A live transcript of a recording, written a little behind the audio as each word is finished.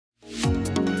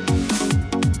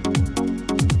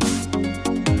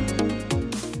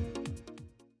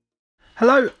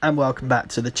Hello and welcome back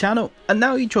to the channel, and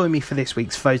now you join me for this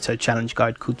week's photo challenge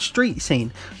guide called Street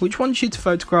Scene, which wants you to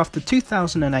photograph the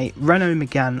 2008 Renault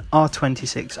Megane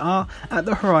R26.R at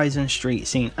the Horizon Street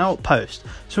Scene Outpost.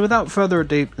 So without further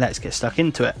ado, let's get stuck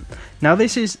into it. Now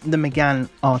this is the Megane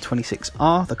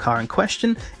R26.R, the car in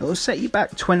question. It will set you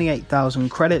back 28,000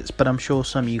 credits, but I'm sure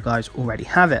some of you guys already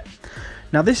have it.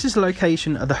 Now this is the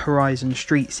location of the Horizon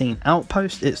Street Scene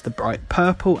Outpost. It's the bright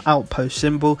purple Outpost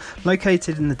symbol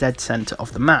located in the dead centre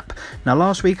of the map. Now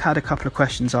last week I had a couple of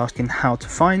questions asking how to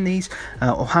find these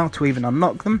or how to even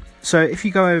unlock them. So if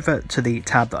you go over to the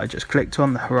tab that I just clicked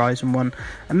on, the Horizon one,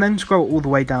 and then scroll all the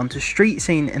way down to Street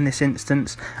Scene in this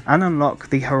instance and unlock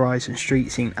the Horizon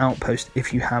Street Scene Outpost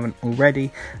if you haven't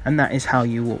already, and that is how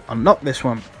you will unlock this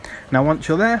one. Now once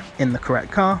you're there in the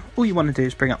correct car, all you want to do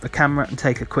is bring up the camera and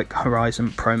take a quick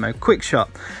Horizon promo quick shot,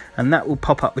 and that will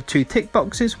pop up with two tick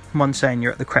boxes, one saying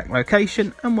you're at the correct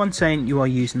location and one saying you are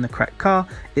using the correct car.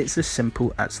 It's as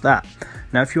simple as that.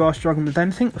 Now if you are struggling with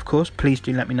anything, of course, please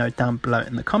do let me know down below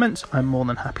in the comments. I'm more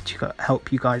than happy to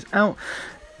help you guys out.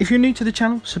 If you're new to the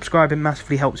channel, subscribing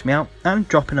massively helps me out, and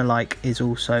dropping a like is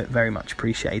also very much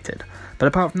appreciated. But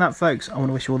apart from that folks, I want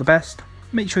to wish you all the best.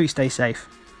 Make sure you stay safe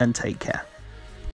and take care.